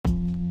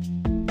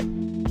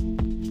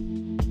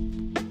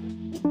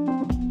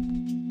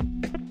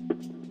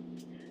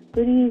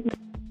Good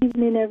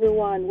evening,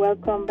 everyone.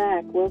 Welcome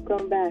back.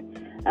 Welcome back.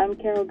 I'm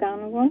Carol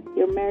Ganawa,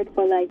 your Married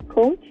for Life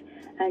coach,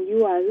 and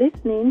you are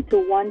listening to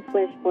One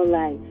Flesh for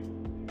Life.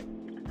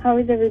 How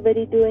is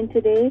everybody doing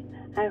today?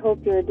 I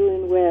hope you're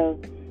doing well.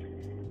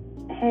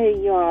 Hey,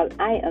 y'all,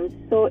 I am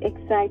so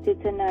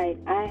excited tonight.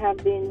 I have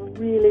been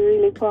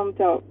really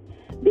pumped up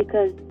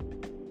because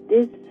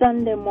this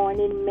Sunday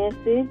morning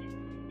message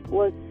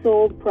was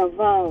so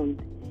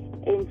profound.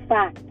 In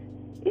fact,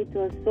 it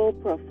was so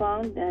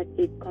profound that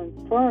it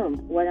confirmed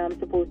what I'm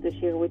supposed to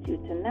share with you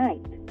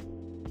tonight.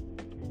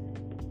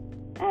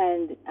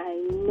 And I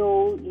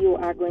know you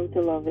are going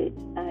to love it.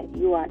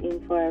 You are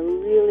in for a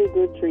really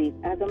good treat.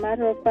 As a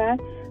matter of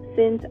fact,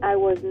 since I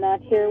was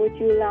not here with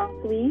you last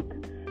week,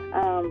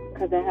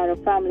 because I had a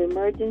family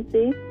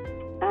emergency,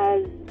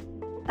 as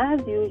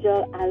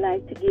usual, I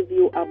like to give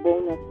you a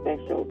bonus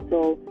special.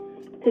 So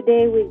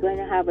today we're going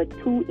to have a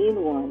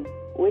 2-in-1,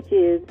 which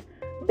is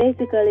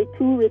basically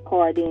 2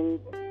 recordings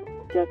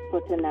just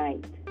for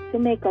tonight to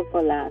make up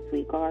for last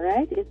week, all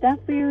right? Is that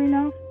fair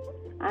enough?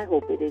 I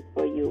hope it is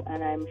for you,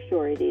 and I'm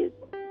sure it is.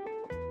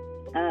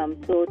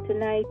 So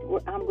tonight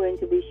I'm going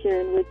to be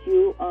sharing with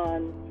you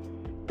on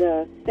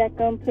the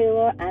second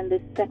pillar and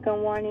the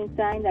second warning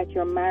sign that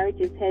your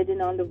marriage is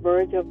heading on the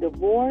verge of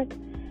divorce.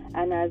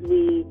 And as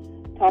we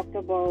talked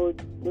about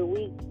the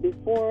week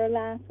before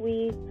last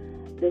week,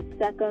 the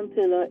second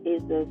pillar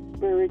is the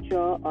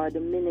spiritual or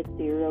the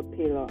ministerial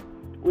pillar,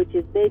 which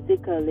is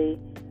basically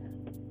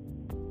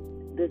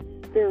the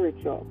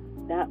spiritual.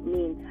 That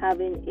means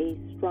having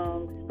a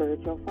strong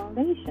spiritual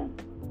foundation.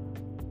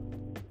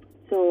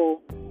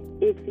 So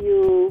if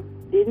you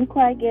didn't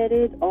quite get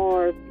it,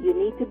 or you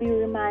need to be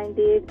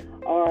reminded,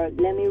 or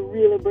let me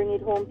really bring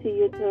it home to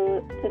you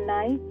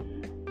tonight,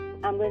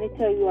 I'm going to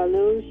tell you a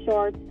little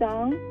short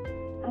song.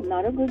 I'm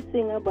not a good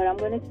singer, but I'm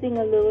going to sing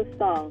a little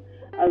song,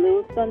 a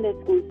little Sunday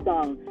school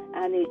song,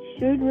 and it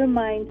should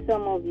remind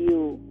some of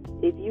you.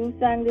 If you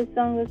sang this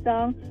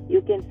song,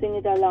 you can sing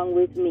it along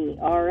with me,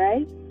 all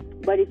right?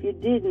 But if you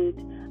didn't,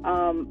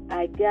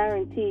 I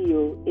guarantee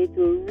you it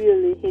will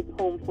really hit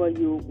home for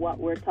you what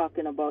we're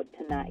talking about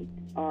tonight,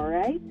 all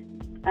right?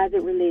 As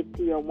it relates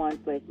to your one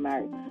flesh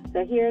marriage.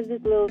 So here's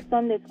this little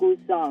Sunday school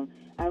song.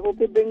 I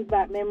hope it brings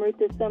back memory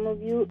to some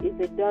of you.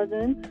 If it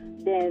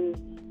doesn't, then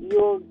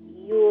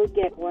you'll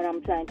get what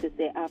I'm trying to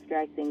say after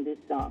I sing this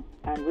song.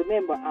 And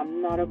remember,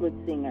 I'm not a good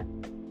singer.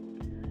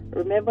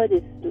 Remember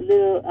this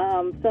little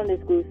Sunday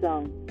school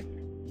song.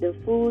 The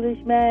foolish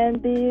man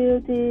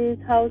built his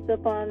house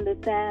upon the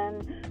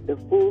sand. The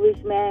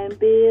foolish man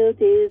built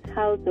his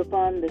house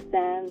upon the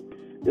sand.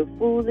 The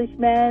foolish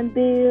man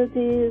built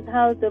his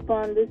house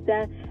upon the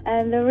sand,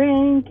 and the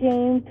rain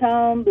came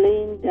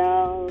tumbling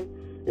down.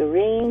 The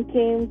rain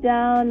came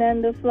down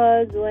and the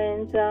floods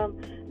went up.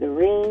 The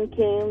rain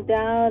came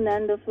down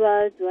and the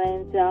floods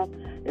went up.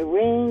 The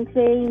rain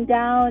came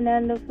down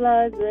and the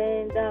floods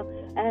went up,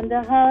 and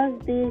the house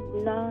did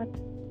not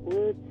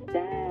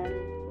withstand.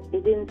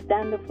 It didn't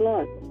stand the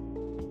flood,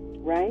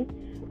 right?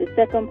 The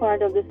second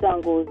part of the song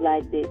goes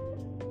like this.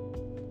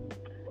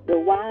 The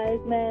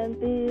wise man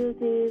built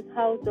his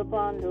house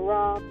upon the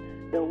rock.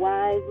 The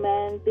wise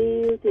man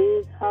built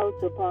his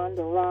house upon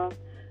the rock.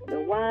 The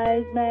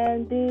wise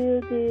man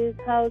built his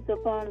house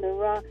upon the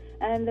rock,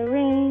 and the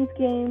rain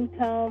came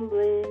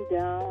tumbling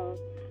down.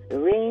 The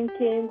rain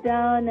came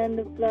down and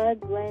the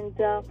floods went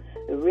up.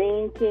 The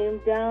rain came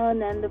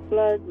down and the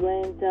floods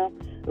went up.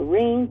 The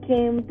rain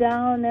came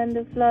down and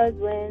the floods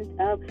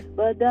went up,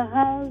 but the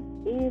house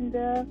in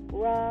the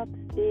rock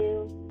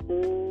still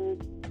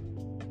stood.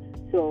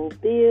 So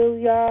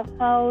build your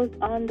house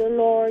on the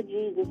Lord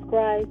Jesus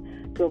Christ.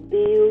 So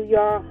build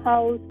your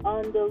house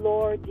on the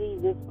Lord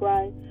Jesus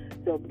Christ.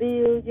 So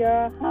build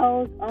your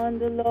house on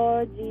the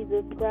Lord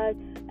Jesus Christ,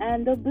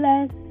 and the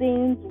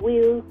blessings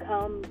will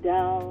come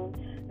down.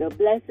 The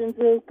blessings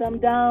will come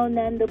down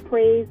and the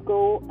praise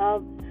go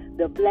up.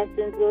 The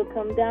blessings will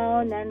come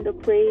down and the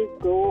praise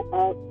go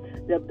up.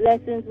 The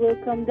blessings will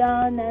come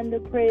down and the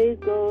praise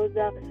goes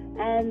up,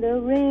 and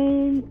the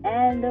rain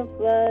and the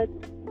floods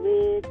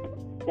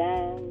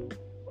withstand.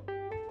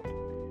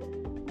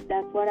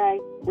 That's what I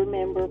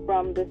remember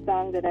from the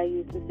song that I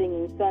used to sing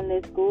in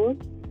Sunday school.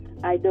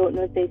 I don't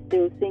know if they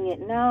still sing it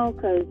now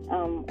because,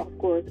 of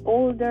course,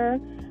 older,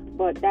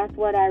 but that's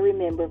what I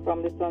remember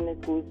from the Sunday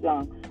school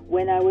song.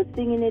 When I was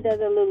singing it as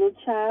a little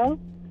child,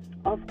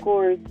 of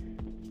course,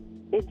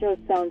 it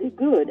just sounded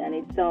good, and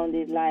it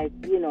sounded like,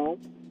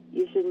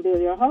 you shouldn't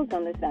build your house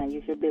on the sand,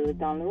 you should build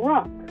it on the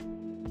rock.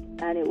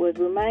 And it was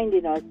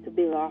reminding us to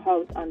build our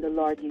house on the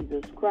Lord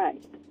Jesus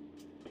Christ.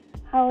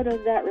 How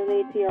does that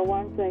relate to your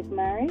one flesh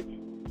marriage?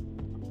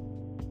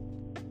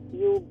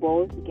 You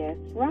both guessed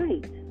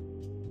right.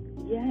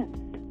 Yes.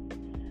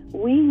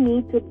 We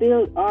need to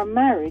build our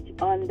marriage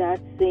on that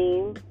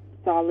same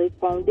solid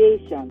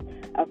foundation,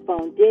 a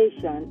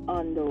foundation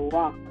on the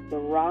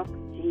rock,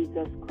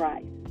 Jesus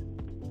Christ.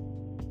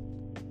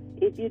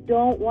 If you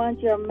don't want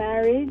your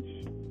marriage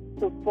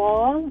to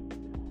fall,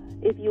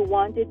 if you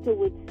want it to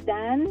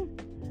withstand,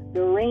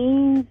 the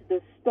rains,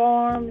 the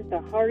storms, the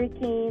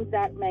hurricanes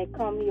that may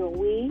come your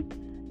way,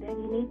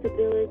 then you need to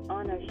build it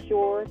on a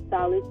sure,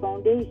 solid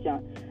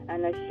foundation.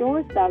 And a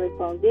sure, solid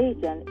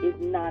foundation is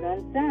not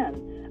on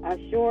sand. A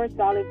sure,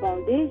 solid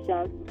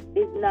foundation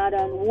is not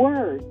on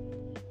words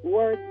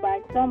by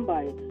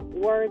somebody,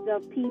 words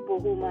of people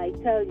who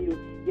might tell you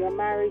your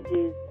marriage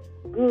is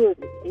good,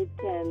 it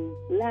can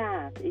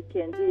last, it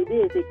can do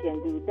this, it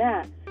can do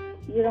that.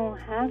 You don't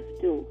have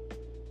to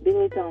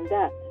build it on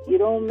that. You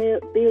don't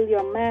build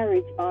your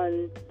marriage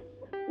on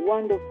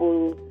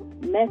wonderful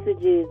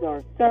messages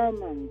or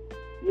sermons.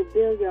 You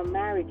build your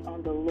marriage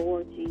on the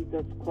Lord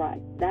Jesus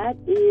Christ. That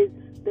is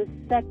the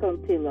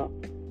second pillar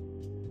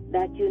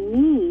that you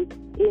need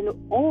in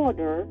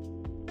order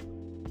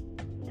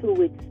to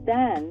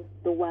withstand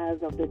the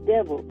wiles of the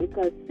devil,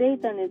 because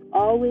Satan is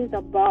always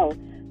about,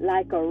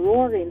 like a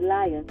roaring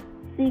lion,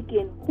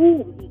 seeking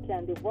whom he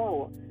can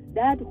devour.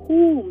 That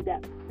whom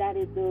that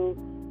is the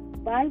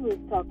Bible is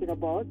talking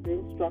about, the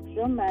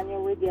instruction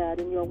manual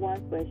regarding your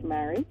one flesh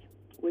marriage,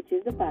 which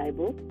is the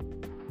Bible.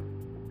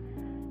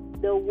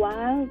 The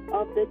wiles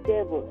of the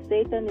devil.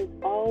 Satan is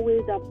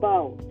always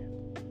about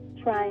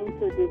trying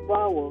to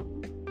devour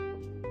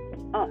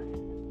us.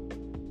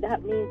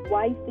 That means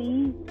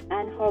wifey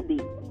and hubby.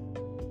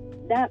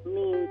 That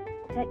means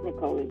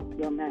technically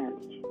your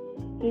marriage.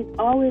 He's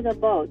always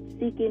about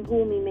seeking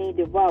whom he may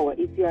devour.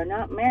 If you are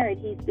not married,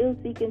 he's still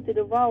seeking to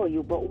devour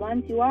you. But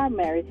once you are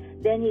married,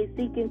 then he's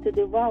seeking to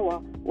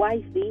devour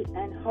wifey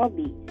and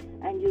hubby.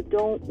 And you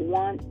don't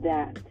want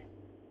that.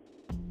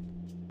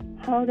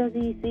 How does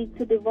he seek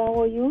to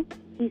devour you?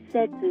 He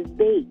sets his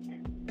bait.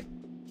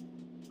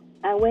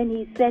 And when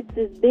he sets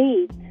his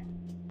bait,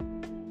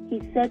 he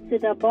sets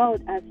it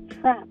about as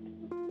traps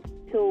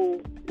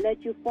to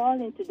let you fall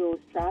into those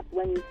traps.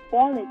 When you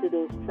fall into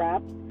those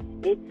traps,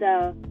 it's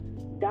a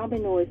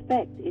domino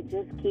effect. It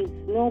just keeps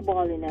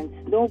snowballing and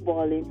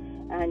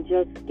snowballing and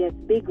just gets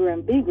bigger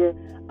and bigger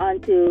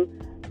until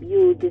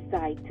you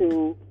decide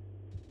to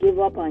give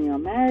up on your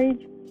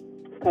marriage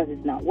because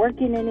it's not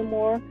working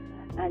anymore,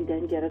 and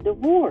then get a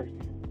divorce.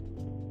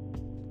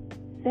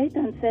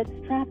 Satan sets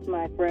traps,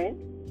 my friend.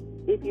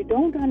 If you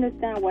don't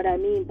understand what I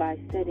mean by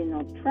setting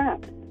up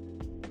traps,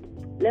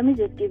 let me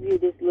just give you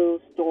this little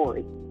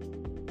story,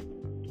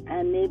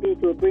 and maybe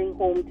it will bring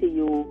home to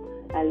you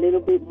a little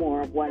bit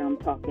more of what I'm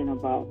talking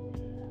about.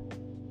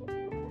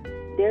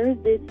 There is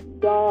this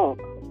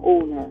dog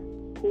owner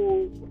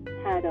who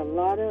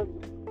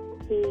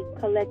he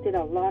collected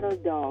a lot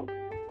of dogs.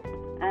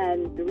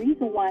 And the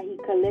reason why he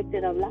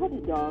collected a lot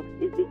of dogs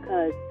is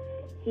because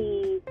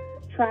he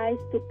tries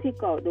to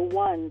pick out the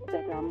ones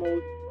that are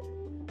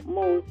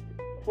most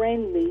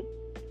friendly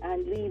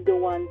and leave the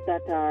ones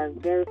that are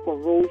very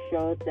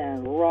ferocious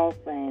and rough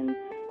and,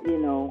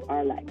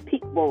 are like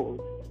pit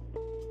bulls.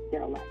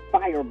 They're like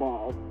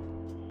fireballs.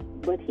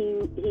 But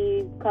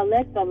he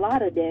collects a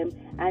lot of them,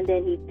 and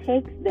then he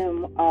takes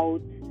them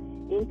out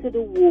into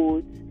the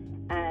woods,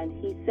 and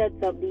he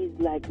sets up these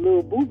like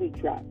little booby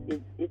traps.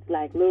 It's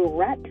like little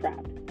rat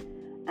traps.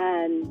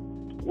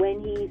 And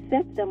when he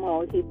sets them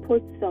out, he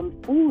puts some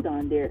food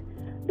on there.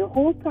 The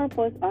whole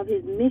purpose of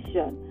his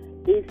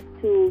mission is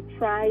to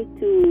try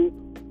to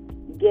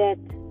get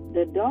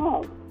the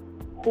dogs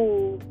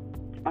who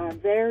are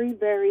very,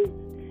 very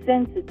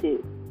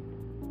sensitive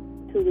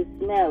to the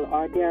smell,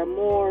 or they're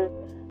more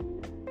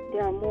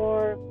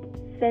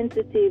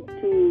sensitive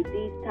to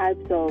these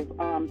types of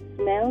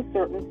smells,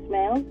 certain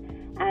smells,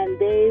 and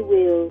they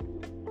will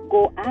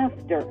go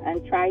after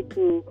and try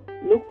to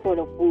look for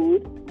the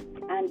food,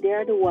 and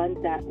they're the ones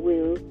that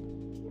will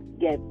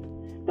get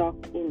stuck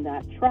in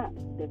that trap.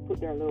 They put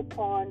their little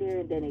paw on there,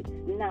 and then it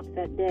snaps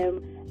at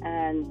them,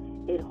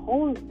 and it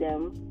holds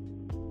them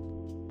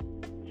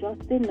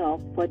just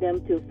enough for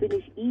them to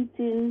finish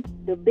eating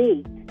the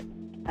bait,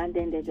 and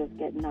then they just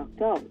get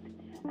knocked out.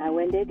 And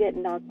when they get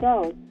knocked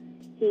out,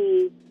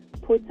 he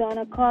puts on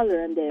a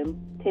collar on them,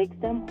 takes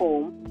them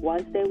home.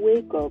 Once they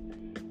wake up,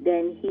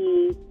 then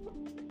he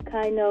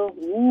kind of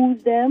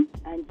woos them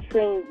and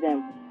trains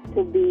them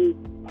to be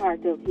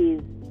part of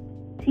his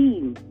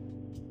team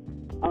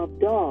of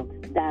dogs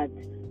that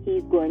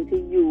he's going to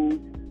use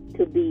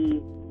to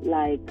be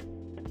like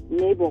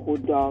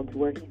neighborhood dogs,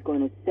 where he's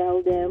going to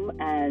sell them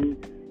and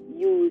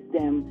use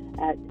them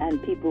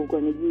and people are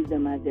going to use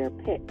them as their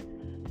pets.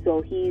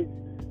 So he's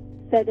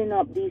setting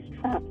up these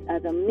traps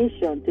as a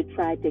mission to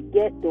try to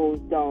get those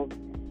dogs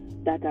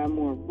that are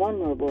more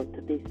vulnerable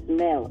to the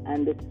smell.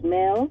 And the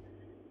smell,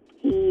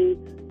 he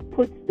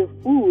puts the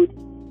food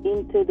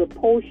into the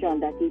potion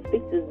that he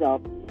fixes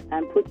up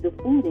and puts the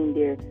food in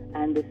there,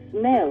 and the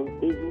smell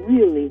is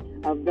really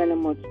a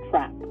venomous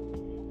trap,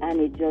 and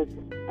it just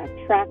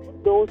attracts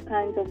those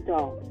kinds of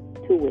dogs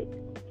to it,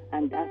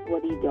 and that's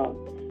what he does.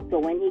 So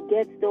when he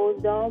gets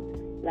those dogs,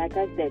 like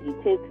I said, he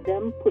takes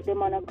them, put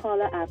them on a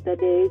collar. After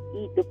they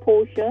eat the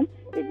potion,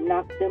 it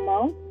knocks them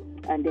out,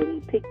 and then he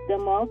picks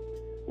them up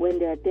when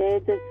they're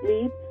dead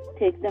asleep,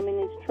 takes them in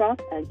his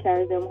truck and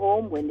carries them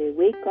home. When they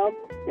wake up,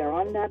 they're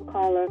on that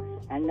collar,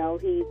 and now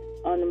he's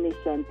on a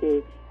mission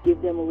to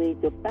give them away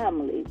to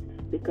families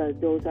because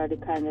those are the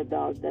kind of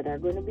dogs that are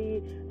going to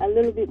be a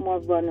little bit more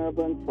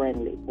vulnerable and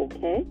friendly,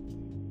 okay?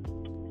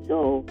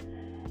 So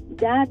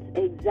that's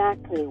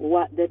exactly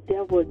what the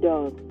devil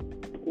does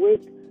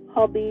with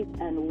hubbies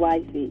and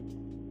wifeys.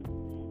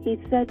 He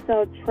sets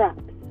out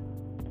traps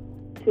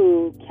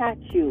to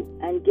catch you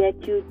and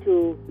get you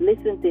to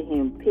listen to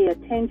him, pay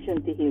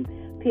attention to him,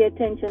 pay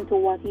attention to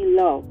what he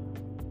loves.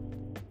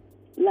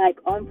 Like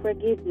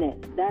unforgiveness,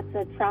 that's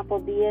a trap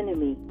of the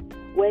enemy.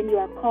 When you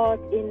are caught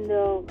eating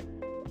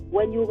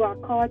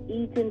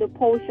the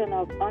potion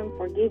of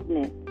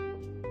unforgiveness,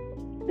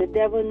 the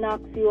devil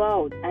knocks you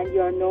out and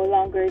you are no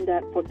longer in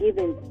that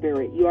forgiving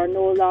spirit. You are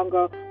no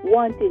longer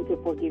wanting to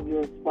forgive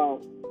your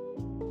spouse.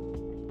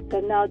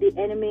 So now the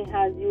enemy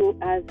has you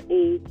as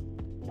a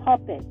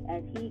puppet,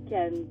 and he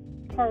can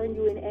turn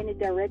you in any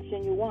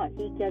direction you want.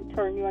 He can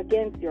turn you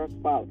against your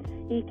spouse.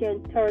 He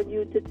can turn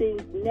you to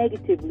think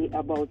negatively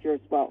about your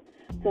spouse.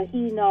 So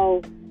he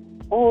now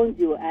owns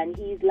you, and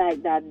he's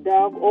like that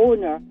dog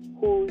owner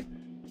who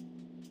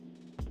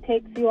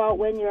takes you out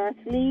when you're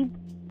asleep,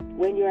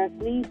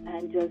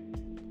 and just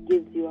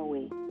gives you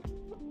away.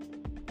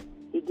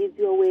 He gives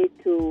you away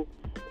to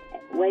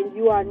when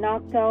you are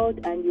knocked out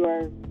and you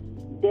are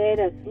dead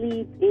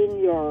asleep in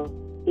your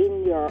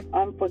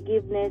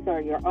unforgiveness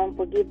or your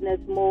unforgiveness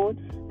mode.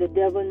 The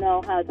devil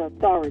now has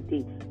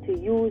authority to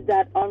use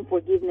that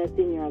unforgiveness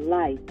in your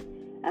life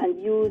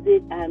and use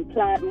it and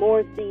plant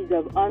more seeds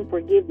of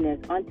unforgiveness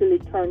until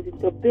it turns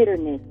into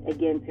bitterness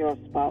against your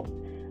spouse.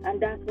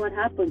 And that's what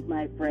happens,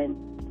 my friend.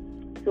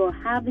 So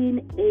having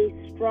a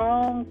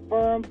strong,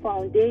 firm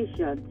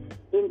foundation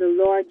in the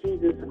Lord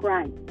Jesus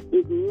Christ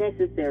is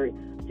necessary.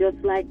 Just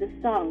like the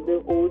song,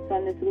 the old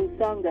Sunday school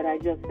song that I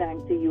just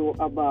sang to you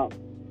about.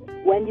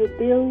 When you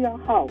build your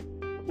house,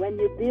 when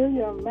you build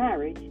your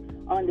marriage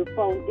on the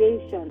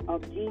foundation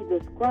of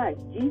Jesus Christ,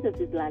 Jesus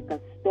is like a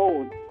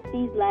stone.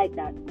 He's like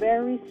that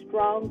very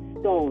strong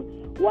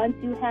stone. Once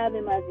you have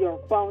him as your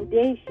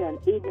foundation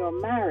in your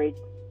marriage,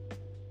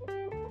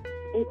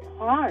 it's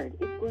hard.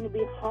 It's going to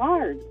be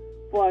hard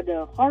for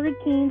the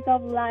hurricanes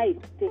of life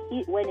to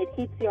hit when it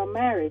hits your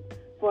marriage,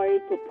 for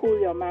it to pull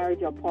your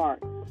marriage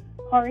apart.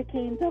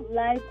 Hurricanes of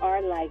life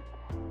are like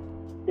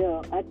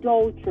the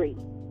adultery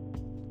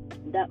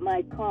that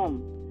might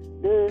come,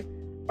 the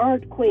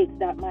earthquakes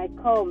that might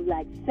come,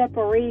 like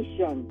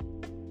separation,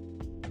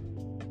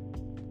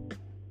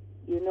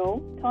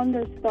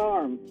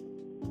 thunderstorms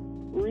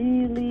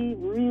really,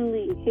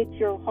 really hit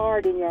your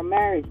heart in your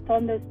marriage.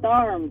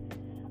 Thunderstorms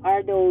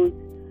are those,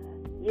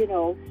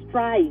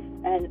 strife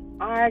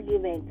and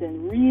arguments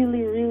and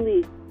really,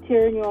 really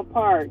tearing you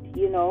apart,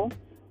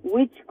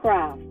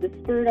 witchcraft, the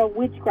spirit of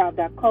witchcraft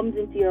that comes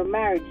into your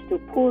marriage to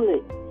pull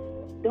it.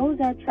 Those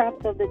are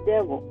traps of the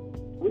devil.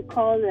 We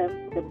call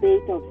them the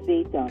bait of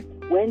Satan.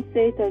 When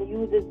Satan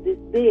uses this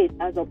bait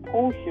as a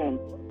potion,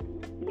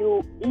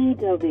 you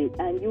eat of it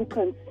and you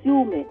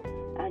consume it,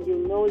 and you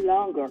no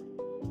longer,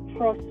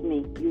 trust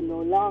me,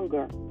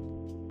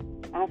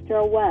 after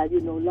a while, you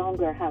no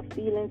longer have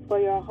feelings for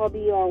your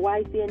hubby or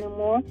wifey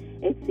anymore.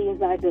 It seems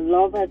like the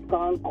love has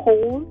gone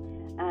cold,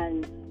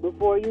 and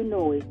before you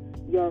know it,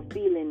 you're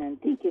feeling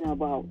and thinking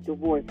about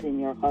divorcing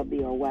your hubby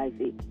or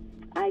wifey.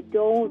 I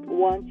don't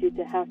want you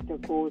to have to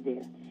go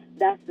there.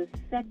 That's the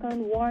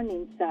second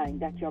warning sign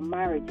that your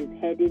marriage is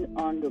heading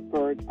on the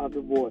verge of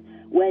divorce.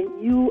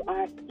 When you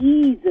are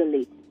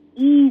easily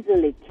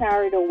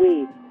carried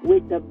away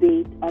with the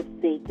bait of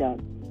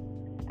Satan.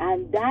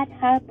 And that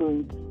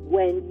happens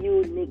when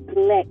you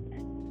neglect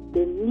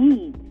the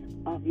needs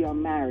of your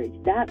marriage.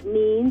 That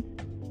means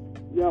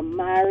your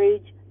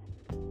marriage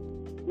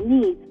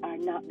needs are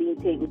not being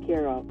taken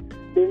care of.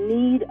 The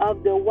need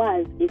of the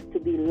wife is to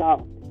be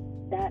loved.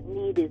 That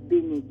need is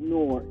being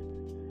ignored.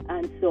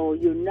 And so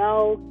you're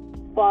now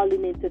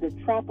falling into the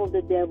trap of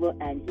the devil,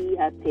 and he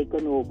has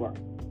taken over.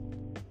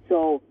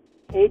 So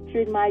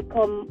hatred might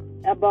come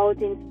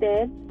about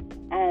instead,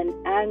 and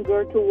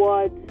anger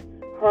towards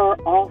her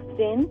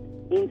often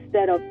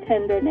instead of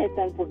tenderness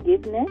and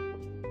forgiveness.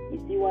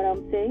 You see what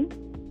I'm saying?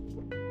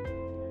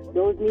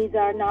 Those needs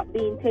are not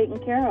being taken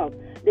care of.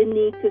 The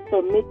need to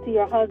submit to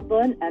your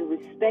husband and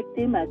respect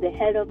him as the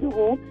head of the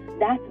home,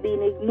 that's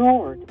being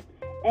ignored.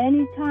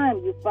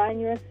 Anytime you find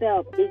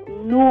yourself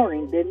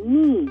ignoring the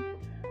needs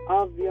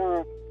of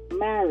your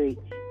marriage,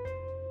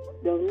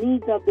 the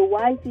needs of the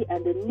wifey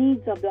and the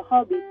needs of the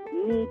hubby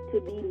need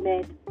to be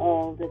met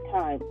all the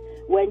time.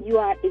 When you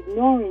are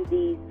ignoring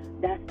these,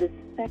 that's the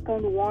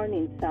second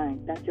warning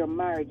sign that your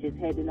marriage is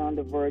heading on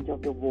the verge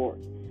of divorce.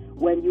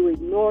 When you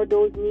ignore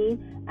those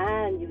needs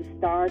and you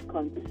start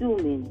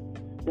consuming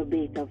the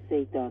bait of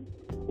Satan.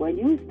 When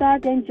you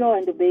start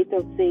enjoying the bait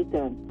of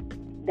Satan,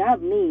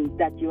 that means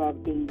that you have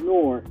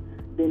ignored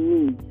the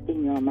needs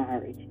in your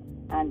marriage.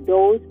 And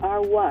those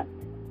are what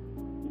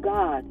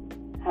God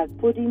has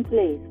put in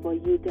place for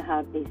you to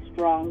have a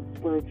strong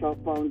spiritual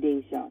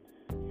foundation.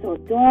 So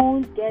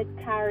don't get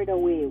carried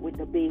away with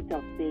the bait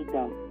of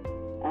Satan.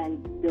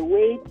 And the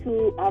way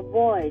to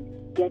avoid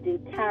getting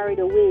carried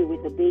away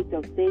with the bait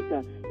of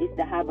Satan. Is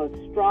to have a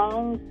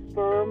strong,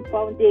 firm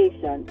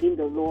foundation in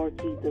the Lord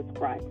Jesus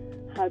Christ.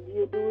 How do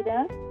you do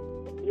that?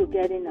 You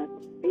get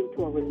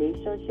into a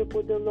relationship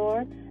with the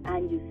Lord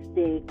and you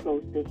stay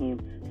close to Him.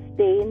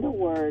 Stay in the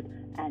Word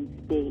and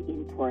stay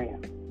in prayer.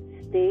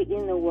 Stay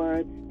in the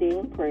Word, stay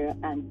in prayer,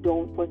 and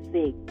don't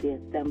forsake the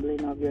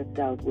assembling of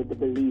yourselves with the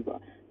believer.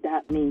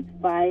 That means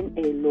find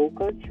a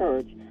local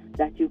church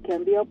that you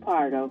can be a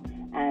part of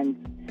and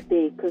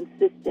stay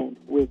consistent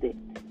with it.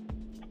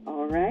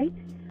 All right?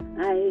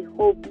 I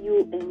hope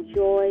you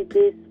enjoy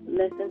this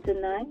lesson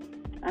tonight.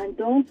 And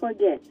don't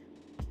forget,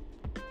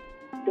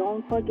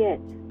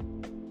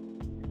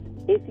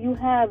 if you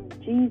have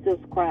Jesus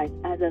Christ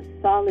as a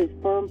solid,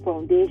 firm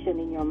foundation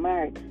in your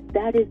marriage,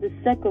 that is the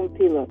second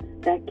pillar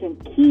that can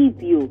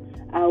keep you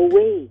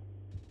away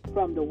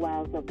from the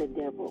wiles of the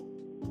devil.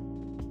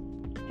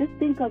 Just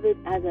think of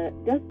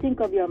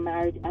your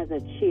marriage as a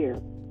chair.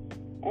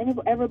 And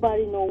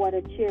everybody know what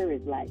a chair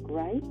is like,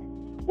 right?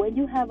 When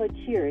you have a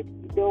chair,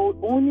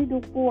 only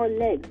the four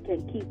legs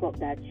can keep up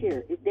that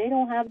chair. If they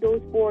don't have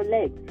those four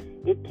legs,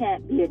 it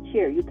can't be a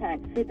chair. You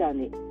can't sit on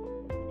it.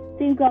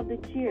 Think of the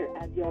chair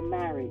as your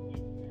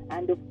marriage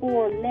and the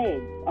four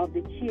legs of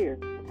the chair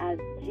as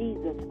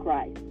Jesus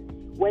Christ.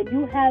 When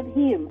you have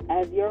Him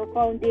as your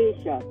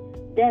foundation,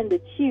 then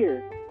the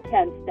chair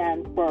can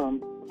stand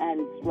firm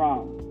and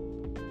strong.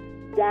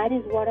 That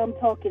is what I'm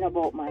talking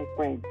about, my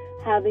friend.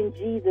 Having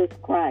Jesus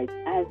Christ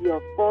as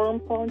your firm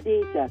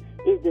foundation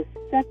is the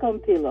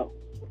second pillar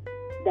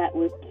that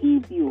will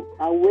keep you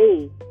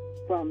away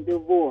from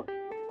divorce.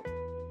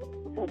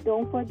 So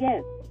don't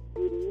forget,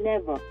 you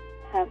never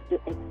have to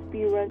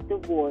experience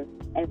divorce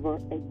ever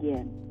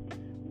again.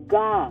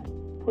 God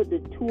put the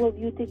two of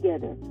you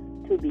together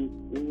to be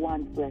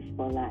one flesh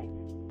for life.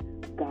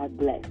 God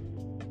bless.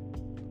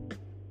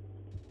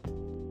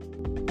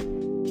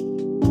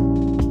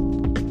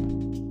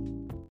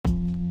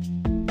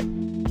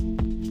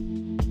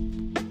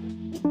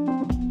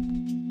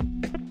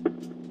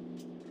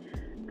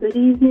 Good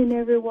evening,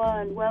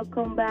 everyone.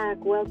 Welcome back.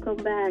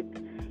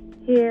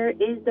 Here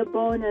is the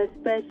bonus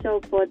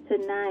special for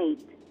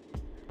tonight.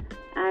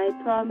 I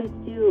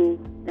promised you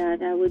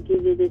that I would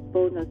give you this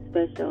bonus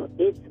special.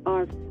 It's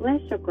our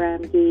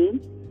Fleshogram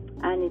game,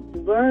 and it's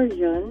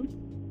version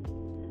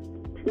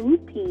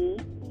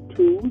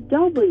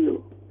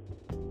 2P2W.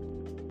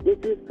 This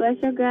is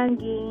Fleshogram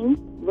game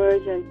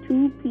version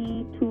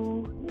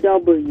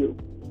 2P2W.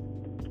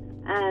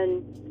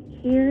 And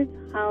here's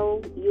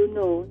how you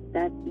know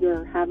that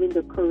you're having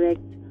the correct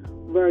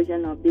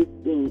version of this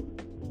game.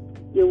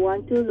 You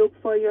want to look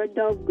for your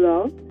dog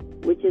glove,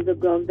 which is the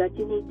glove that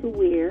you need to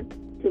wear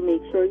to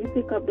make sure you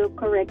pick up the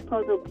correct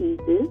puzzle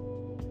pieces.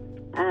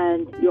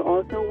 And you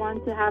also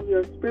want to have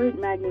your spirit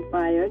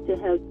magnifier to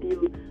help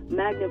you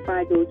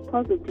magnify those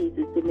puzzle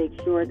pieces to make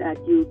sure that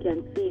you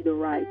can see the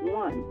right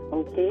ones,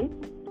 okay?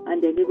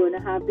 And then you're going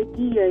to have the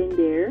gear in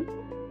there,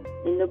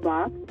 in the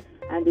box.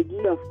 And the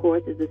gear, of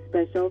course, is a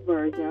special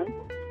version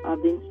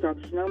of the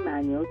instructional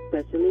manual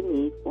specially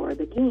made for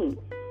the game.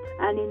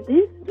 And in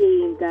this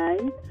game,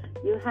 guys,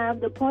 you have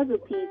the puzzle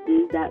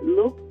pieces that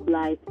look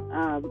like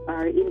are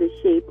in the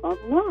shape of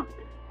rocks.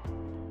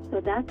 So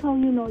that's how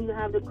you know you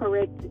have the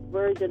correct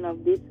version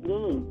of this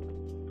game.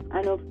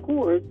 And of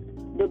course,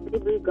 the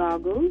baby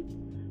goggles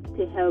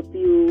to help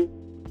you,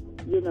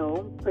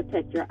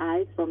 protect your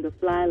eyes from the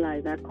fly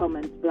lights that come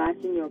and splash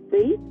in your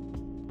face.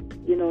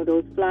 You know,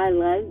 those fly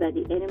lights that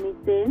the enemy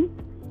sends.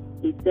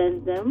 He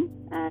sends them,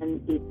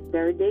 and it's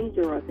very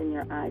dangerous in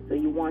your eyes. So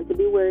you want to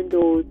be wearing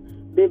those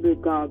baby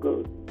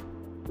goggles.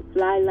 The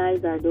fly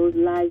lies are those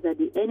lies that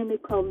the enemy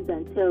comes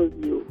and tells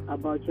you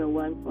about your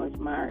one-flush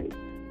marriage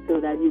so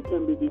that you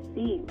can be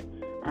deceived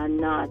and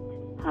not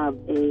have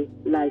a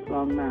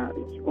lifelong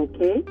marriage,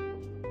 okay?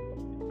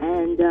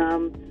 And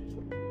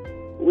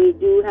we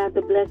do have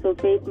the Bless of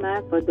Faith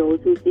mask for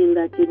those who feel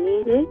that you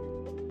need it.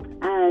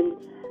 And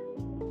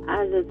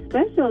as a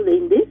special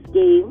in this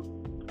game,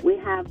 we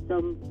have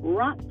some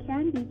rock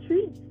candy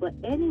treats for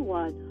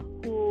anyone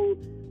who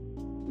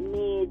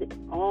made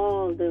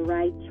all the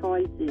right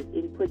choices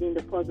in putting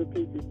the puzzle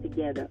pieces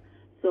together.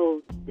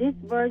 So this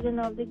version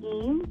of the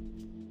game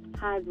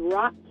has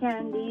rock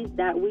candies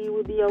that we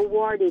will be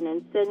awarding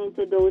and sending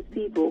to those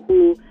people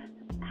who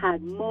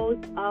had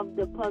most of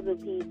the puzzle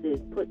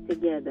pieces put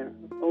together,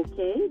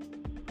 okay?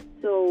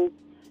 So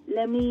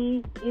let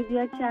me give you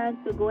a chance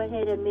to go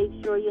ahead and make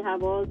sure you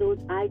have all those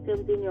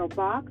items in your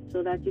box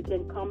so that you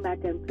can come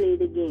back and play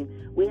the game.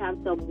 We have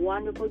some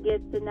wonderful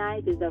guests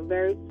tonight. It's a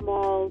very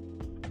small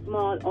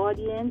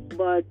audience,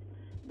 but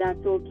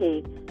that's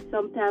okay.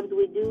 Sometimes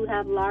we do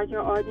have larger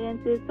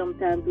audiences,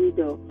 sometimes we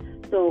don't.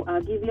 So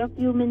I'll give you a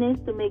few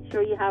minutes to make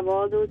sure you have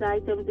all those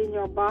items in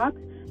your box,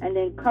 and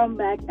then come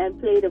back and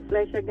play the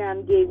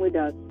Fleshogram game with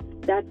us.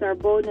 That's our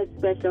bonus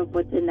special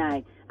for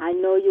tonight. I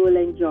know you will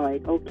enjoy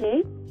it,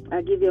 okay?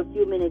 I'll give you a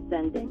few minutes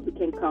and then you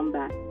can come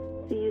back.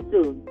 See you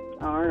soon.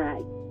 All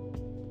right.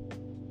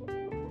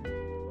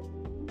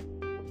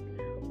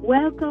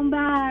 Welcome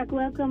back,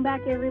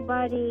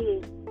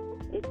 everybody.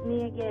 It's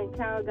me again,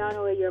 Carol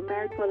Ganower, your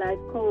Married for Life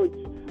coach.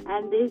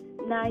 And this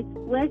night's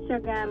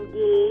Fleshagram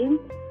game,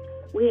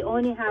 we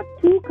only have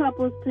 2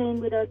 couples playing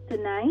with us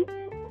tonight.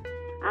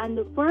 And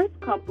the first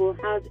couple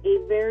has a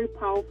very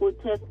powerful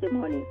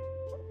testimony.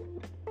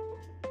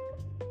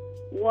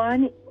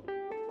 One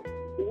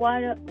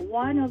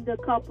of the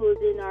couples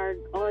in our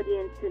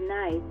audience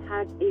tonight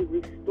has a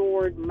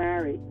restored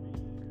marriage.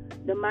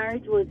 The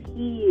marriage was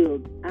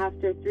healed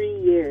after 3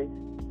 years.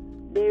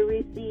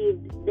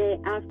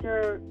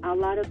 After a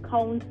lot of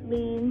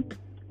counseling,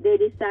 they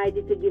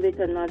decided to give it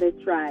another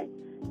try.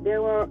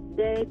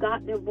 They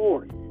got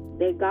divorced.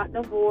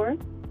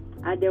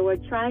 And they were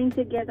trying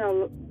to get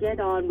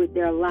on with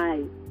their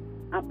lives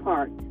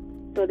apart.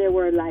 So they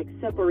were like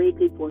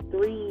separated for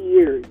 3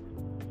 years.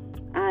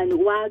 And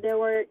while they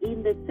were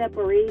in the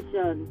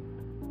separation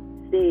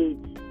stage,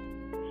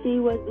 she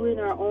was doing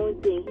her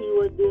own thing, he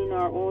was doing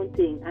her own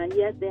thing. And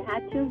yes, they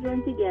had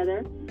children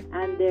together,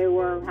 and they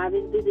were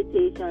having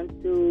visitations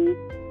to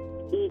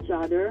each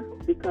other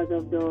because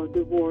of the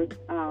divorce,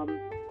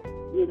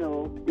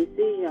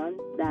 decision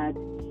that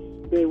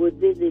they would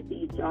visit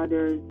each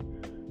other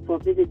for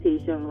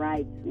visitation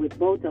rights with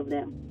both of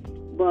them.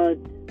 But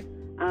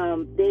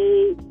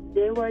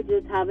they were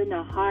just having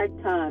a hard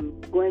time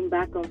going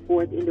back and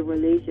forth in the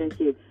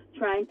relationship,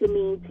 trying to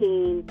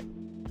maintain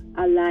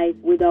a life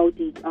without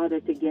each other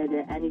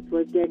together, and it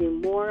was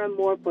getting more and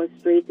more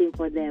frustrating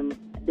for them,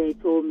 they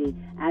told me,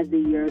 as the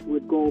years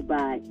would go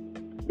by.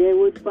 The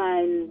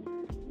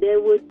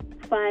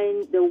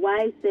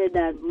wife said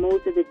that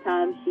most of the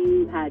time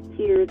she had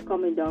tears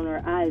coming down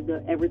her eyes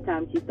every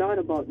time she thought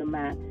about the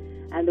man.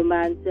 And the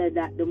man said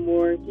that the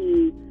more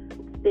he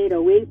stayed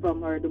away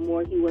from her, the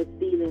more he was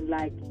feeling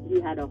like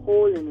he had a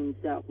hole in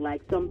himself,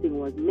 like something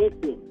was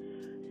missing.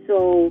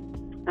 So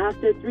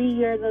after 3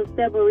 years of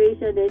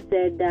separation, they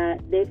said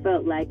that they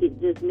felt like it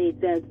just made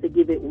sense to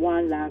give it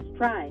one last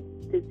try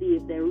to see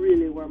if they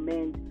really were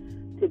meant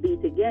to be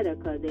together,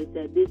 because they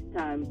said this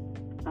time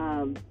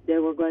they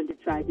were going to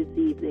try to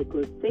see if they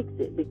could fix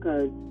it,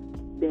 because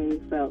they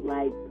felt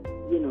like,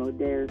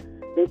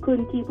 they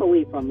couldn't keep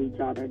away from each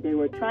other. They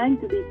were trying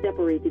to be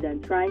separated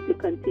and trying to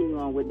continue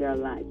on with their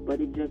life, but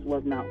it just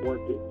was not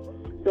working.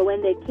 So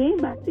when they came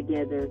back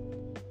together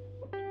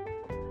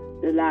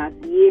the last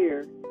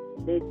year,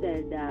 they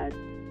said that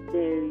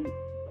they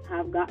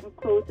have gotten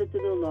closer to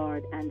the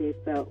Lord, and they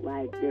felt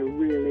like they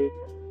really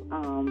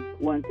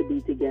want to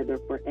be together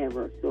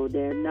forever. So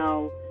they're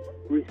now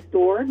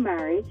restored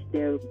marriage.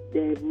 They've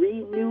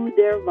renewed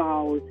their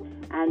vows,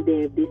 and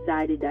they've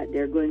decided that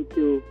they're going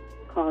to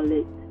call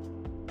it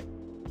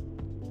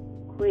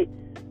quits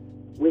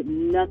with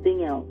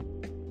nothing else.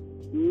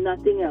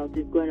 Nothing else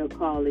is going to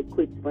call it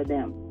quits for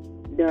them.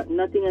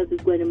 Nothing else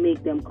is going to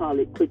make them call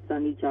it quits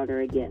on each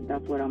other again.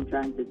 That's what I'm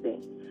trying to say.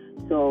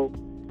 So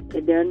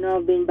they're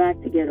now been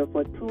back together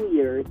for 2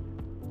 years,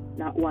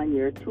 not 1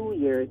 year, 2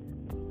 years.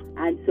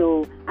 And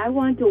so I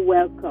want to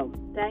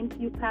thank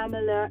you,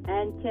 Pamela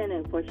and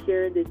Kenneth, for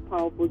sharing this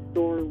powerful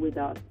story with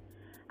us.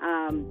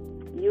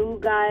 You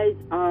guys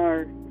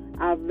are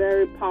a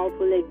very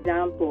powerful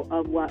example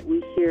of what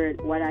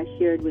I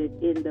shared with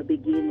in the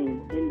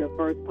beginning, in the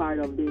first part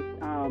of this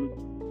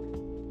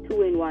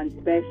 2-in-1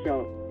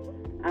 special.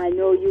 I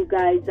know you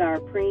guys are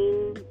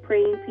praying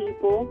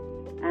people,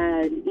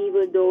 and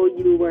even though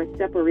you were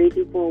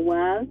separated for a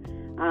while,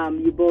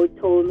 you both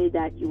told me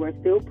that you were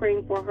still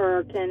praying for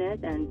her,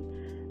 Kenneth, and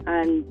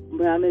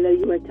Pamela,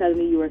 you were telling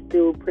me you were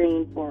still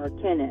praying for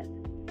Kenneth.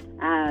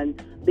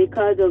 And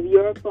because of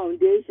your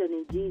foundation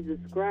in Jesus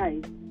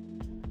Christ,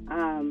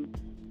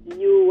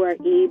 you were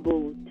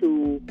able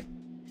to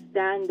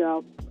stand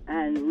up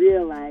and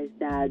realize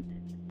that,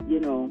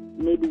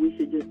 maybe we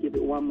should just give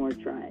it one more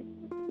try.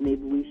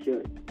 Maybe we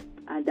should.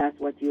 And that's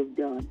what you've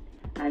done.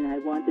 And I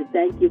want to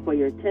thank you for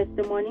your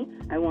testimony.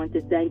 I want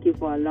to thank you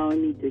for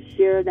allowing me to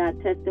share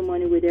that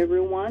testimony with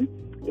everyone.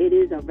 It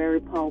is a very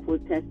powerful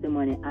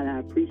testimony, and I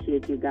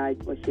appreciate you guys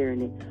for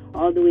sharing it.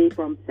 All the way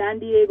from San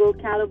Diego,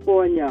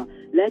 California,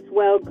 let's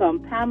welcome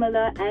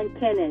Pamela and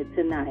Kenneth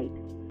tonight.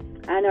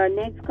 And our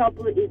next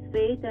couple is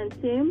Faith and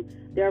Tim.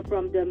 They're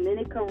from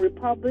Dominican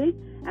Republic,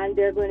 and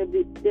they're going to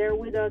be there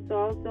with us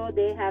also.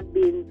 They have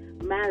been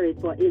married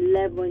for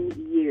 11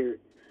 years.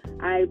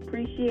 I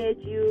appreciate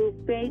you,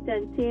 Faith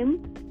and Tim.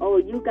 Oh,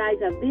 you guys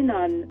have been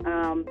on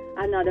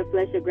another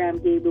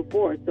Fleshagram day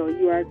before, so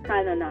you are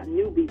kind of not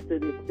newbies to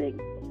this thing.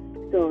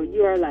 So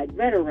you are like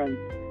veterans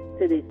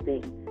to this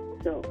thing.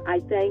 So I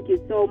thank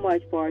you so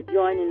much for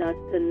joining us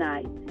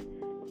tonight.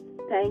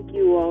 Thank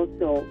you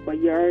also for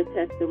your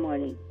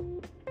testimony.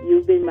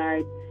 You've been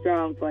married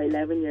strong for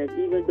 11 years,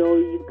 even though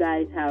you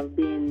guys have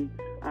been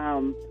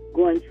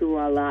going through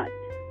a lot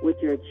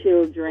with your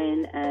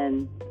children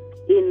and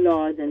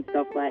in-laws and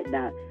stuff like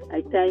that.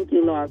 I thank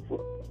you, Lord,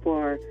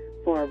 for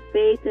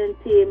Faith and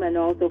Tim, and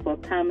also for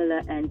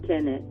Pamela and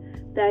Kenneth.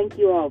 Thank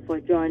you all for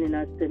joining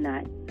us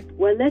tonight.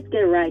 Well, let's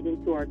get right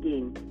into our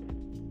game.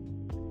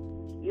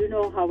 You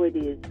know how it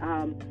is.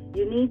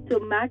 You need to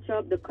match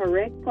up the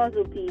correct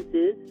puzzle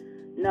pieces.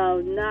 Now,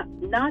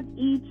 not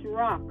each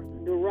rock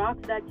the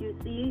rocks that you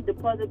see, the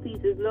puzzle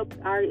pieces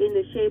are in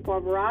the shape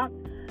of rocks.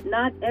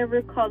 Not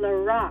every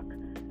color rock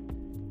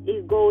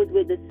it goes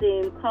with the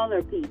same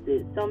color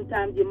pieces.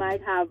 Sometimes you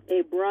might have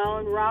a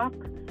brown rock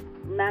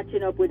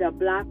matching up with a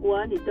black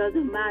one. It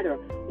doesn't matter.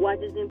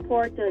 What is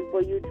important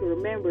for you to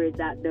remember is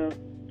that the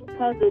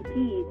puzzle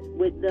piece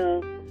with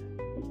the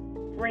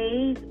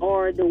phrase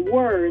or the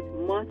word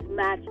must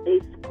match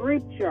a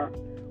scripture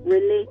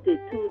related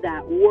to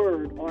that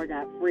word or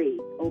that phrase.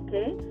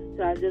 Okay?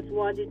 So I just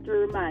wanted to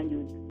remind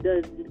you,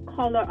 the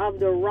color of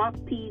the rock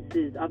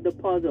pieces of the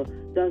puzzle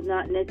does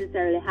not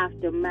necessarily have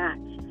to match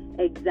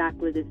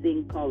exactly the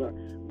same color,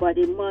 but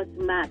it must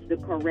match the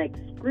correct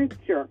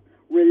scripture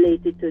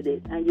related to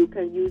this. And you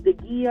can use the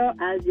gear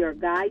as your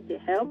guide to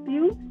help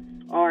you,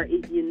 or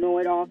if you know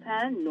it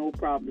offhand, no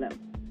problem.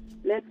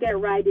 Let's get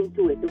right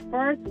into it. The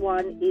first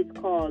one is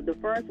called, the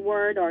first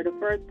word or the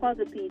first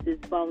puzzle piece is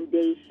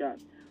foundation.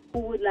 Who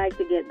would like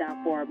to get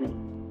that for me?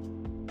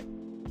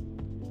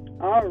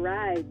 All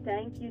right,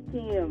 thank you,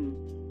 Tim.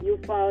 You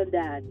found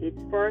that.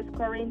 It's 1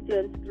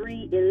 Corinthians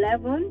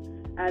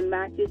 3:11 and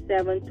Matthew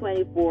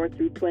 7:24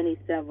 through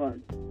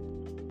 27.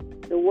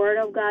 The Word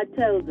of God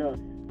tells us,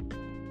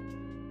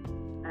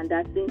 and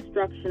that's the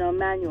instructional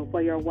manual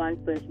for your one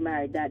flesh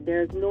marriage, that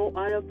there's no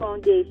other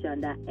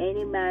foundation that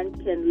any man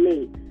can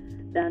lay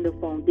than the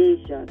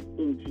foundation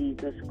in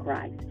Jesus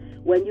Christ.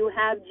 When you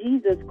have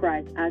Jesus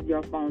Christ as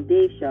your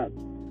foundation,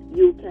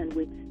 you can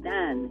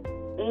withstand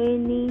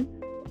any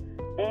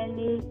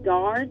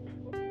dart,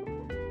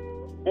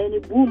 any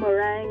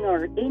boomerang,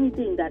 or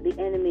anything that the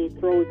enemy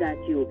throws at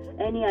you,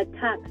 any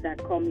attacks that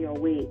come your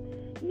way.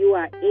 You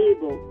are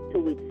able to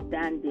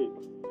withstand it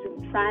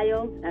through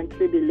trials and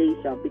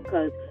tribulation,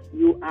 because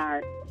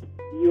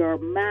your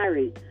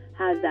marriage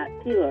has that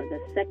pillar, the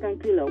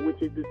second pillar,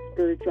 which is the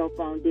spiritual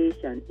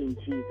foundation in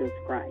Jesus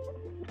Christ.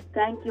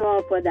 Thank you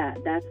all for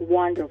that. That's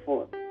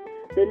wonderful.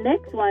 The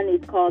next one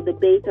is called the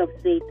bait of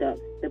Satan.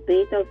 The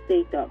bait of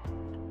Satan.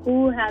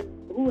 Who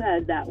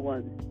has that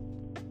one?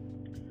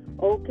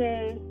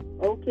 Okay,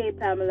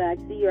 Pamela, I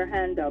see your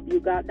hand up. You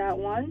got that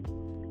one?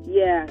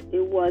 Yeah,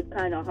 it was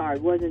kind of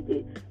hard, wasn't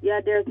it?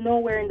 Yeah, there's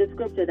nowhere in the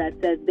scripture that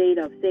says bait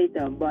of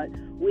Satan, but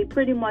we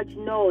pretty much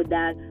know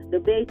that the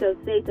bait of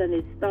Satan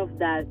is stuff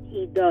that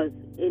he does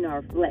in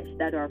our flesh,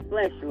 that our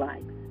flesh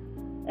likes.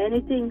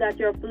 Anything that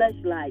your flesh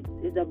likes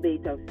is a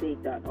bait of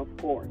Satan, of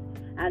course.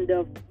 And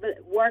the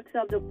works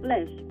of the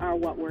flesh are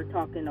what we're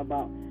talking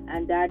about.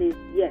 And that is,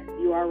 yes,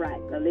 you are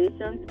right,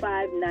 Galatians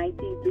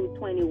 5:19 through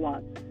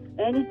 21.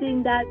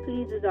 Anything that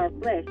pleases our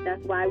flesh,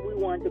 that's why we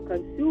want to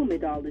consume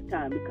it all the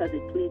time, because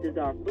it pleases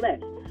our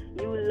flesh.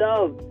 You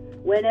love,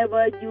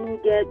 whenever you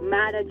get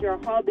mad at your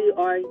hubby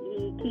or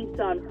he keeps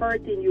on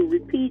hurting you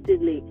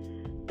repeatedly,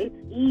 it's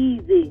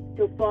easy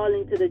to fall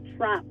into the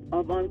trap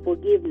of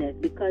unforgiveness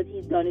because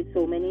he's done it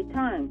so many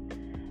times.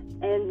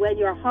 And when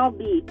your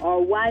hubby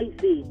or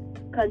wifey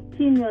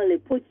continually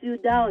puts you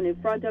down in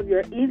front of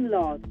your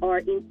in-laws or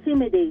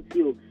intimidates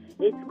you,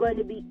 it's going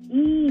to be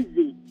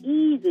easy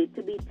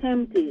to be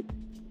tempted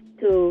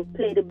to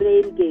play the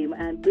blame game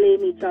and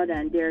blame each other,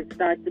 and there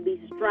starts to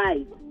be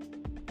strife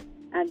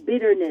and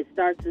bitterness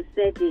starts to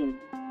set in.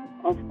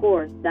 Of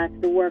course, that's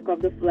the work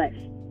of the flesh.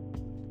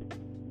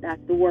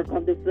 That's the work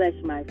of the flesh,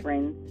 my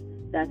friends.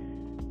 That's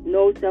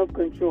no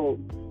self-control.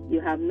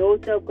 You have no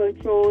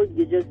self-control.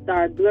 You just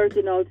start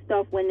blurting out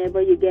stuff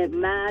whenever you get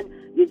mad.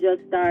 You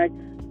just start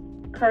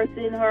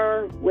cursing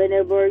her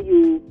whenever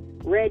you're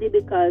ready,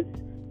 because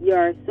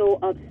you're so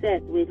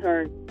upset with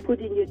her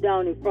putting you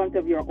down in front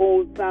of your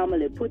own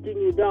family, putting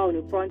you down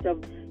in front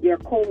of your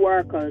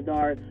co-workers,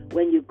 or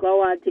when you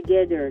go out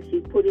together,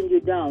 she's putting you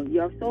down.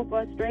 You're so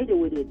frustrated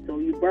with it, so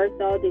you burst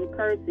out in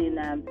cursing,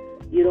 and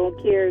you don't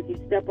care if you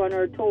step on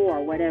her toe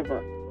or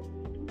whatever.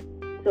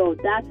 So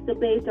that's the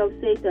bait of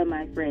Satan,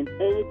 my friends.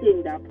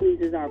 Anything that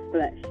pleases our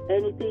flesh,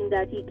 anything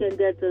that he can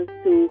get us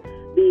to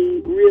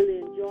be really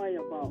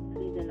enjoyable,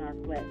 pleasing our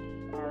flesh.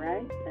 All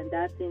right? And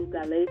that's in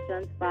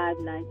Galatians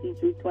 5:19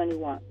 through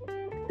 21.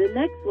 The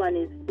next one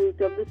is fruit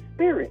of the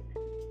Spirit.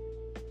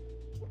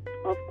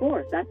 Of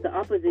course, that's the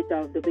opposite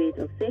of the bait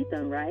of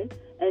Satan, right?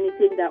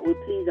 Anything that would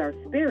please our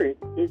spirit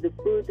is the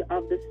fruit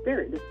of the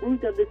Spirit. The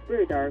fruit of the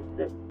Spirit are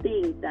the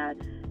things that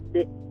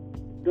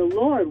the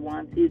Lord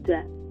wants you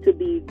to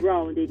be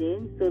grounded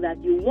in, so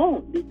that you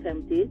won't be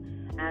tempted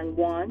and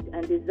want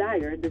and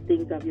desire the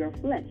things of your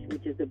flesh,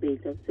 which is the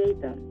bait of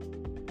Satan.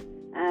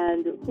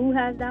 And who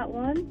has that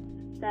one?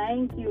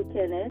 Thank you,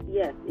 Kenneth.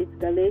 Yes, it's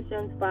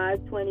Galatians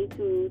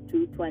 5:22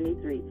 to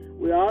 23.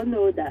 We all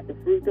know that the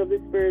fruit of the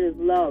Spirit is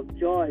love,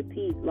 joy,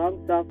 peace,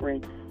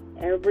 long-suffering,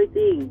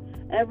 everything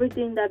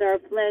that our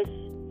flesh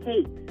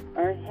hates.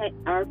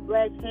 Our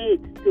flesh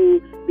hates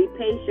to be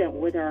patient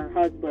with our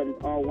husband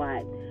or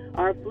wife.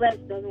 Our flesh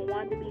doesn't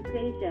want to be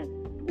patient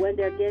when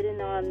they're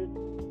getting on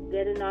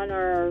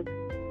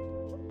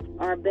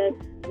our best,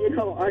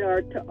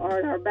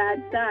 on our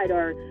bad side,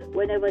 or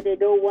whenever they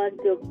don't want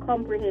to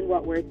comprehend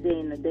what we're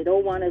saying, they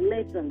don't want to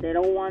listen, they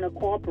don't want to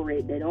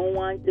cooperate, they don't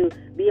want to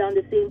be on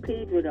the same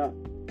page with us.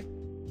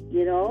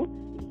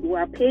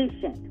 we're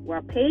patient.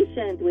 We're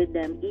patient with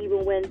them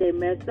even when they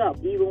mess up,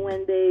 even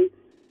when they,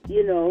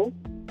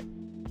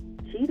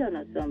 cheat on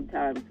us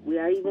sometimes. We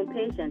are even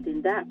patient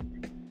in that.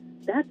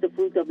 That's the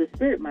fruit of the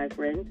Spirit, my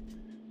friends.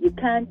 You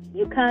can't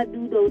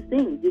do those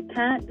things. You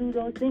can't do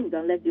those things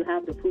unless you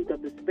have the fruit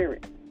of the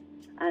Spirit.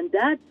 And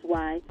that's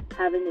why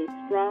having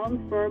a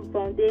strong, firm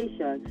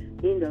foundation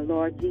in the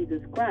Lord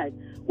Jesus Christ,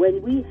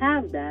 when we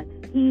have that,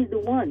 He's the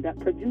one that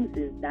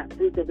produces that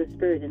fruit of the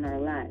Spirit in our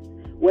lives.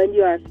 When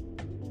you are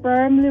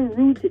firmly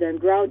rooted and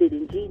grounded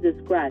in Jesus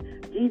Christ,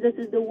 Jesus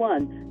is the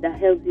one that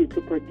helps you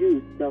to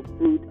produce the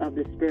fruit of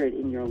the Spirit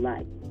in your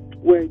life,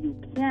 where you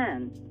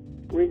can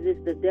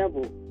resist the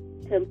devil's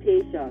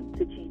temptation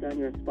to cheat on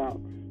your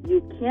spouse.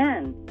 You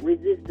can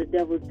resist the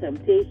devil's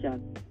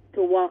temptation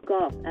to walk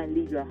off and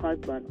leave your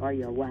husband or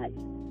your wife.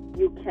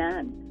 You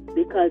can,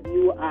 because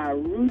you are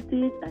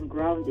rooted and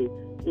grounded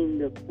in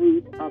the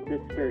fruit of the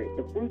Spirit.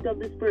 The fruit of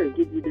the Spirit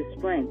gives you the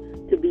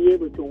strength to be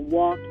able to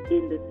walk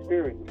in the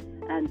Spirit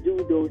and do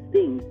those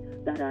things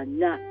that are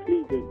not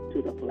pleasing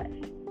to the flesh.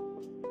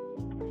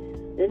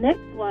 The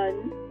next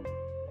one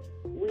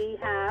we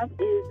have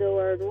is the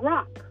word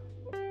rock.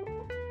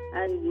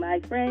 And my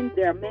friends,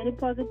 there are many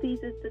puzzle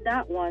pieces to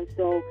that one,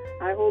 so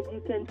I hope you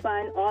can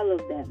find all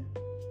of them.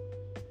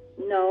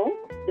 No,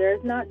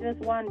 there's not just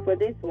one for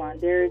this one.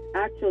 There's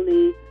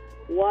actually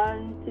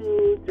 1,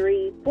 2,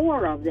 3,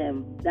 4 of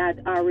them that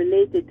are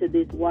related to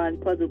this one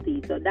puzzle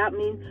piece. So that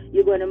means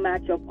you're going to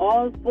match up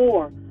all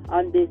 4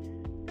 on this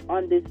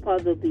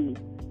puzzle piece.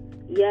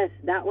 Yes,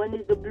 that one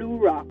is the blue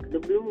rock.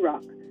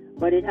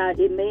 But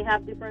it may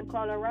have different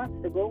color rocks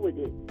to go with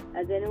it.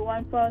 Has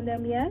anyone found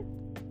them yet?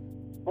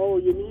 Oh,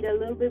 you need a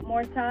little bit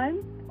more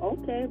time?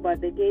 Okay,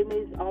 but the game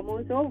is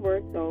almost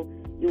over, so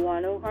you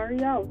want to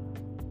hurry up.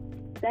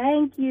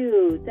 Thank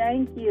you.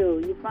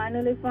 You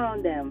finally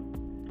found them.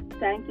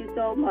 Thank you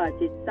so much.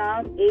 It's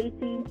Psalm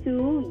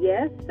 18:2,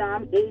 yes,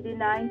 Psalm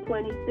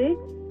 89:26,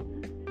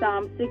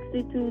 Psalm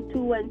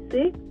 62:2 and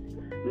 6,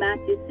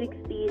 Matthew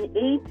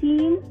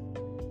 16:18.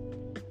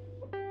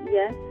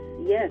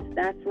 Yes,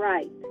 that's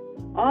right.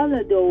 All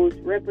of those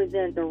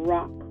represent the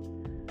rock,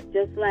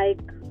 just like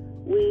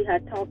we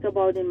had talked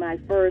about in my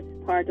first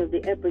part of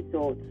the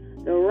episode.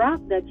 The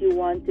rock that you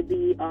want to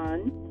be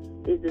on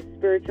is the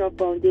spiritual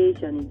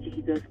foundation in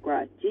Jesus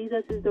Christ.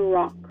 Jesus is the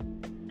rock.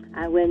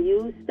 And when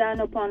you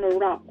stand upon a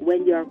rock,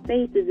 when your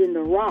faith is in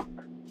the rock,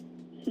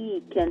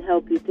 He can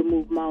help you to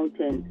move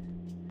mountains.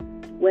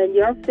 When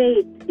your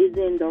faith is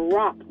in the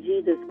rock,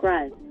 Jesus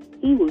Christ,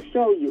 He will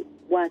show you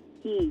what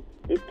He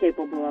is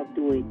capable of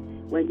doing.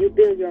 When you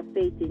build your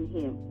faith in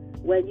Him,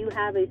 when you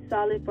have a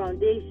solid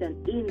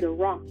foundation in the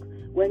rock,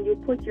 when you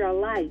put your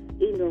life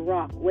in the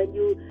rock, when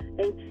you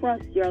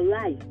entrust your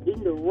life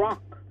in the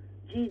rock,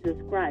 Jesus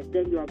Christ,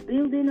 then you are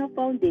building a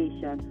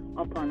foundation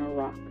upon a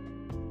rock.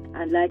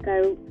 And like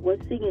I was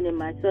singing in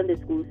my Sunday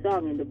school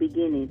song in the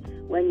beginning,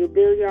 when you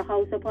build your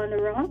house upon a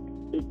rock,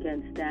 it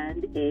can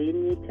stand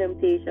any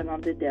temptation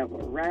of the devil,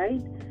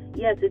 right?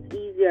 Yes, it's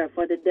easier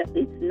for the devil.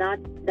 It's not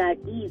that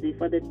easy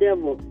for the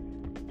devil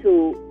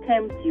to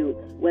tempt you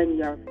when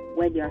you're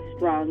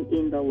strong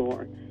in the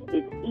Lord.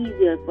 It's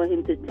easier for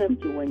him to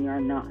tempt you when you're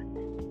not.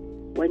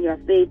 When your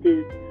faith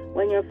is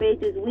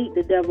weak,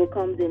 the devil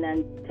comes in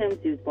and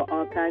tempts you for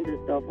all kinds of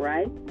stuff,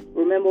 right?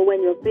 Remember,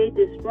 when your faith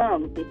is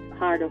strong, it's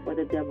harder for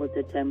the devil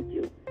to tempt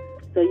you.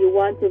 So you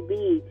want to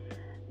be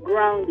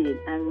grounded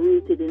and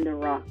rooted in the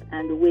rock.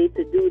 And the way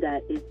to do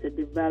that is to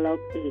develop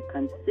a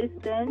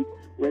consistent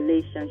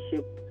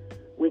relationship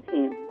with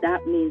Him.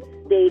 That means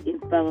stay in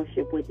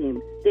fellowship with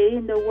Him. Stay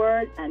in the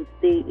Word and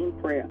stay in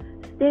prayer.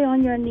 Stay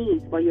on your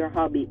knees for your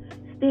hubby.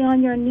 Stay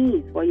on your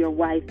knees for your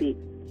wifey.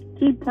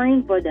 Keep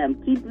praying for them.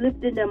 Keep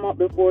lifting them up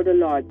before the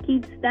Lord.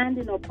 Keep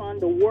standing upon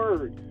the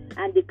Word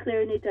and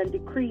declaring it and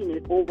decreeing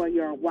it over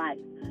your wife.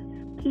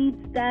 Keep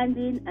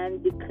standing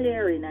and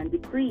declaring and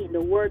decreeing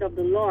the word of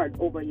the Lord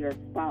over your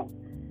spouse,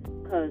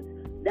 because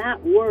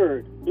that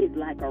word is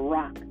like a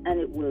rock and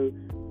it will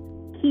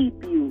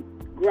keep you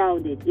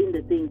grounded in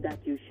the things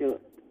that you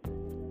should.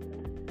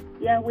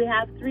 Yeah, we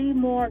have 3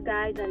 more,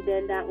 guys, and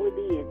then that will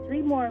be it.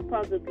 3 more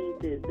puzzle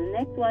pieces. The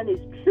next one is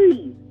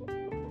trees.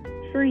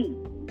 Trees.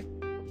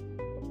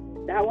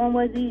 That one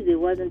was easy,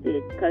 wasn't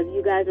it? Because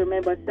you guys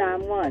remember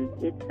Psalm 1.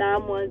 It's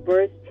Psalm 1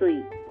 verse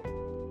 3.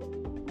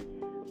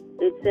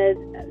 It says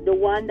the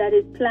one that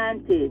is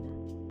planted,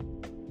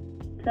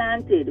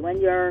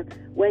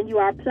 when you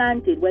are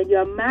planted, when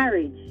your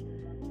marriage,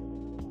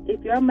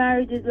 if your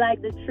marriage is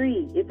like the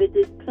tree, if it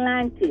is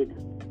planted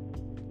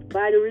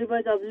by the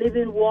rivers of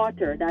living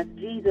water, that's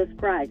Jesus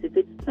Christ. If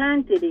it's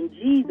planted in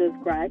Jesus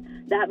Christ,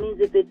 that means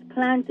if it's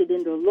planted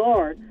in the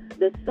Lord,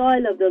 the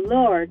soil of the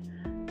Lord,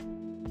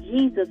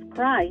 Jesus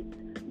Christ,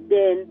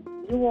 then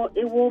it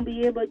won't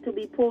be able to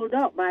be pulled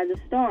up by the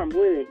storm,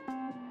 will it?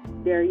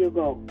 There you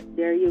go.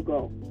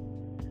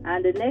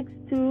 And the next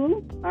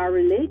 2 are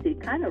related,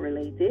 kind of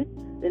related.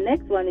 The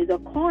next one is a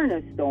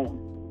cornerstone.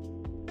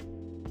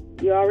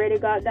 You already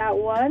got that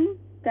one?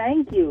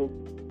 Thank you.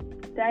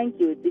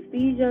 It's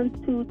Ephesians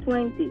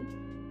 2:20.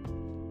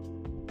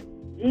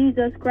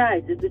 Jesus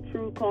Christ is the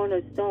true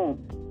cornerstone.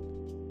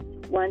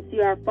 Once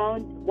you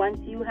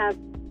have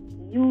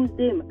used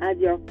him as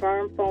your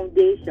firm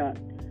foundation,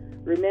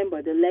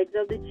 remember the legs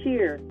of the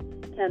chair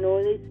can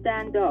only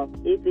stand up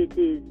if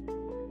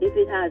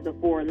it has the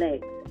four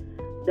legs.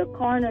 The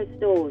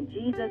cornerstone,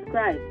 Jesus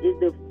Christ, is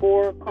the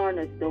four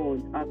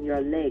cornerstones of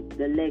your legs,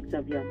 the legs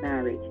of your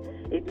marriage.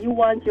 If you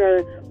want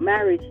your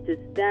marriage to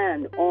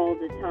stand all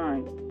the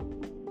time,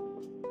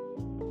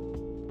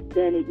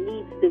 then it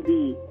needs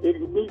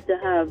to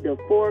have the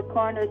four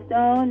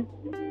cornerstones.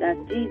 That's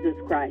Jesus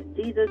Christ.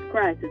 Jesus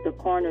Christ is the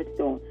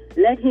cornerstone.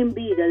 Let him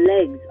be the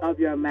legs of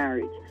your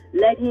marriage.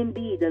 Let him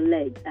be the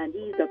legs, and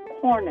he's the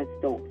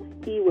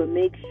cornerstone. He will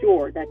make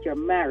sure that your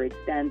marriage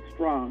stands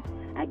strong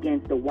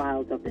against the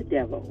wiles of the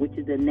devil, which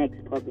is the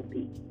next puzzle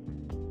piece.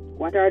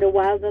 What are the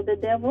wiles of the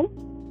devil?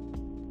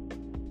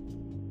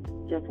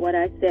 Just what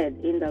I said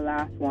in the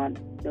last one,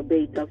 the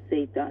bait of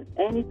Satan.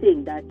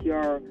 Anything that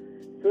your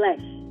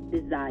flesh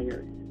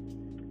desires.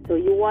 So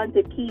you want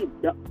to keep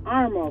the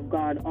armor of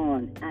God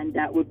on, and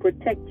that will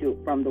protect you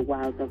from the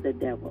wiles of the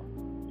devil.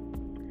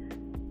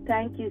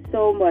 Thank you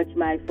so much,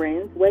 my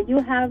friends. When you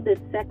have the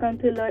second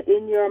pillar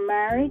in your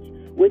marriage,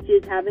 which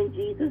is having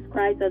Jesus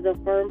Christ as a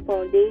firm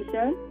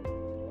foundation,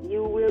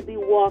 you will be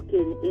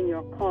walking in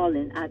your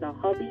calling as a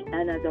hubby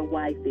and as a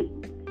wifey.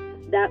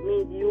 That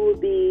means you will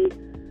be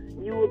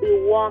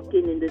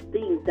walking in the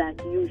things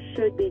that you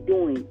should be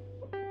doing,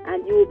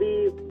 and you will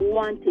be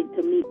wanting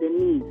to meet the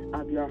needs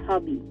of your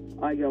hubby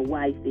or your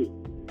wifey.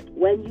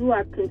 When you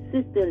are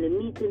consistently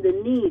meeting the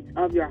needs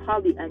of your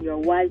hubby and your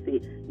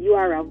wifey, you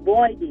are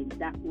avoiding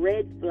that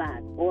red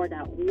flag or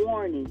that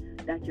warning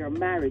that your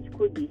marriage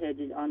could be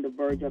headed on the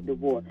verge of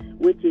divorce,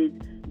 which is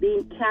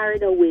being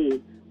carried away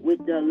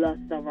with the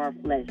lusts of our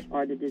flesh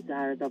or the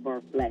desires of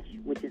our flesh,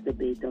 which is the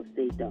bait of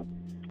Satan.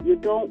 You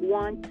don't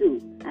want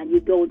to, and you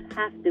don't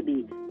have to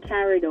be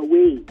carried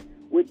away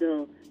with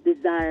the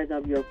desires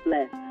of your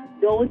flesh.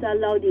 Don't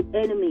allow the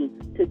enemy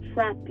to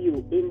trap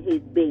you in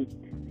his bait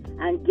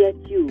and get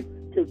you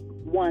to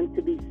want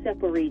to be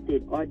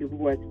separated or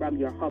divorced from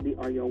your hubby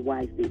or your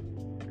wifey.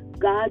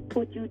 God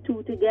put you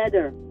two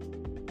together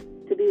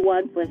to be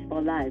one flesh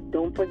for life.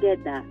 Don't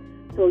forget that.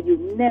 So you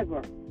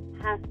never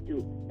have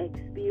to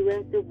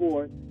experience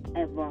divorce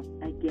ever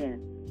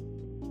again,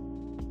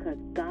 because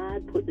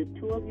God put the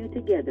two of you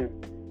together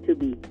to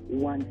be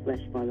one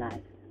flesh for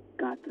life.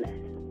 God bless.